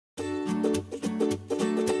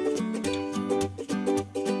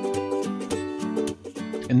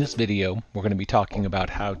In this video, we're going to be talking about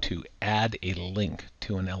how to add a link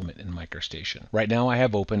to an element in MicroStation. Right now I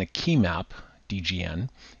have open a key map DGN,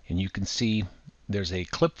 and you can see there's a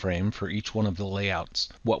clip frame for each one of the layouts.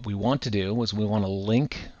 What we want to do is we want to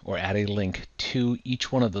link or add a link to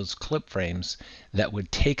each one of those clip frames that would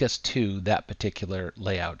take us to that particular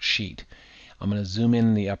layout sheet. I'm going to zoom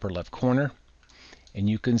in the upper left corner, and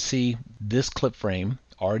you can see this clip frame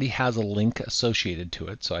already has a link associated to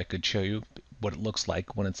it, so I could show you what it looks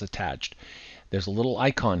like when it's attached. There's a little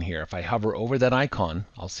icon here. If I hover over that icon,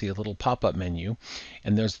 I'll see a little pop-up menu,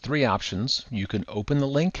 and there's three options. You can open the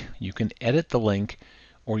link, you can edit the link,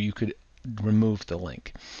 or you could remove the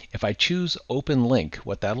link. If I choose open link,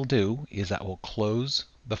 what that'll do is that will close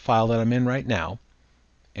the file that I'm in right now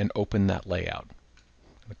and open that layout.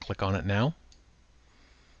 I'm going to click on it now.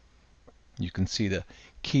 You can see the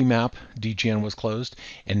key map DGN was closed,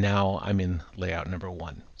 and now I'm in layout number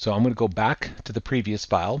 1. So I'm going to go back to the previous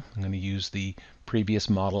file. I'm going to use the previous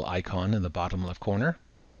model icon in the bottom left corner,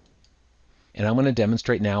 and I'm going to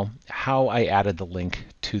demonstrate now how I added the link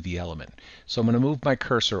to the element. So I'm going to move my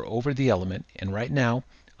cursor over the element, and right now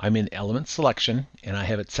I'm in element selection and I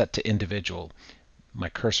have it set to individual. My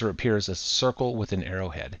cursor appears as a circle with an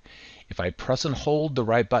arrowhead. If I press and hold the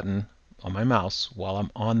right button on my mouse while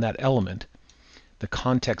I'm on that element, the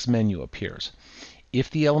context menu appears.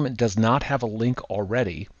 If the element does not have a link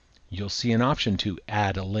already, you'll see an option to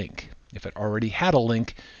add a link. If it already had a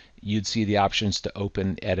link, you'd see the options to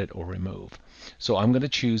open, edit, or remove. So I'm going to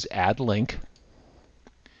choose Add Link.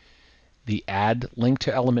 The Add Link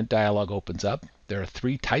to Element dialog opens up. There are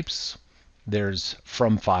three types. There's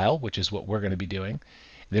From File, which is what we're going to be doing.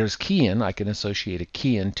 There's Key In. I can associate a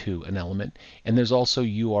key in to an element. And there's also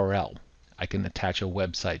URL. I can attach a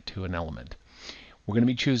website to an element. We're going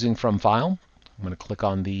to be choosing From File. I'm going to click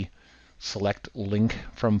on the Select Link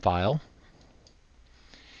from File.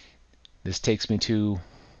 This takes me to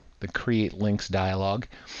the Create Links dialog.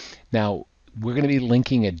 Now, we're going to be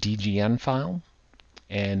linking a DGN file,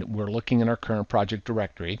 and we're looking in our current project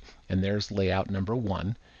directory, and there's layout number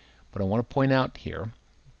 1. But I want to point out here,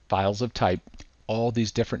 files of type, all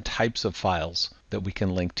these different types of files that we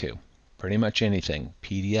can link to. Pretty much anything.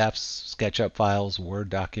 PDFs, SketchUp files,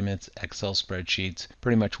 Word documents, Excel spreadsheets,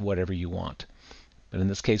 pretty much whatever you want. But in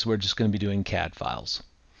this case, we're just going to be doing CAD files.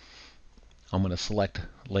 I'm going to select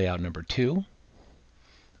layout number 2.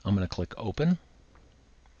 I'm going to click Open.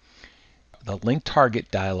 The Link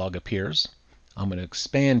Target dialog appears. I'm going to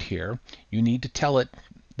expand here. You need to tell it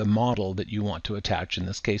the model that you want to attach. In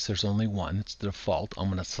this case, there's only one. It's the default. I'm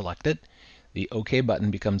going to select it. The OK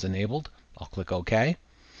button becomes enabled. I'll click OK.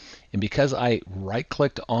 And because I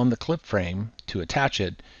right-clicked on the clip frame to attach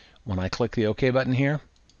it, when I click the OK button here,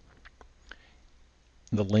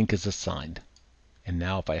 the link is assigned. And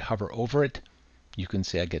now if I hover over it, you can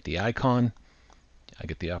see I get the icon. I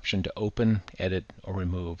get the option to open, edit, or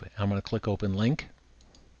remove. I'm going to click Open Link.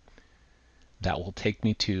 That will take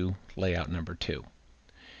me to layout number 2.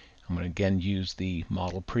 I'm going to again use the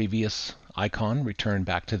Model Previous icon, return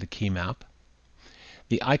back to the key map.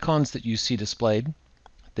 The icons that you see displayed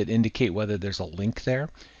that indicate whether there's a link there,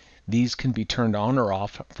 these can be turned on or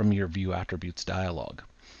off from your View Attributes dialog.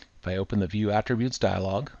 If I open the View Attributes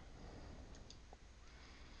dialog,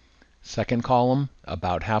 second column,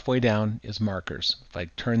 about halfway down, is markers. If I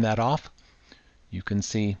turn that off, you can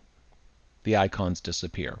see the icons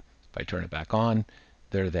disappear. If I turn it back on,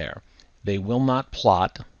 they're there. They will not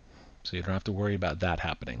plot, so you don't have to worry about that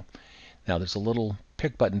happening. Now there's a little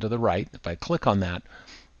pick button to the right. If I click on that,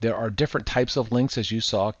 there are different types of links, as you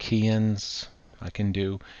saw, key-ins, I can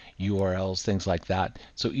do URLs, things like that.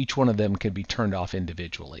 So each one of them can be turned off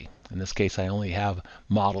individually. In this case, I only have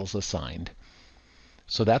models assigned.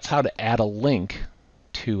 So that's how to add a link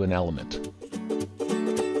to an element.